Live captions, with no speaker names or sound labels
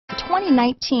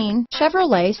2019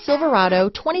 Chevrolet Silverado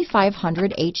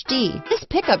 2500HD. This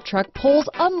pickup truck pulls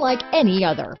unlike any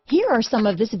other. Here are some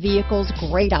of this vehicle's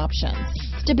great options: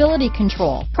 stability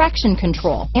control, traction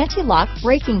control, anti-lock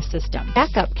braking system,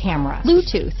 backup camera,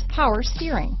 Bluetooth, power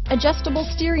steering, adjustable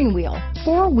steering wheel,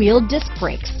 four-wheel disc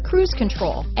brakes, cruise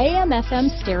control, AM/FM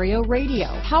stereo radio,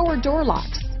 power door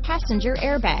locks, passenger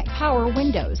airbag, power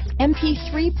windows,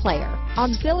 MP3 player,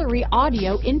 auxiliary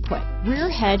audio input, rear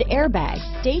head airbag,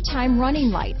 daytime running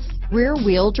lights, rear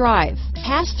wheel drive,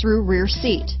 pass-through rear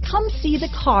seat. Come see the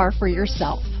car for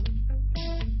yourself.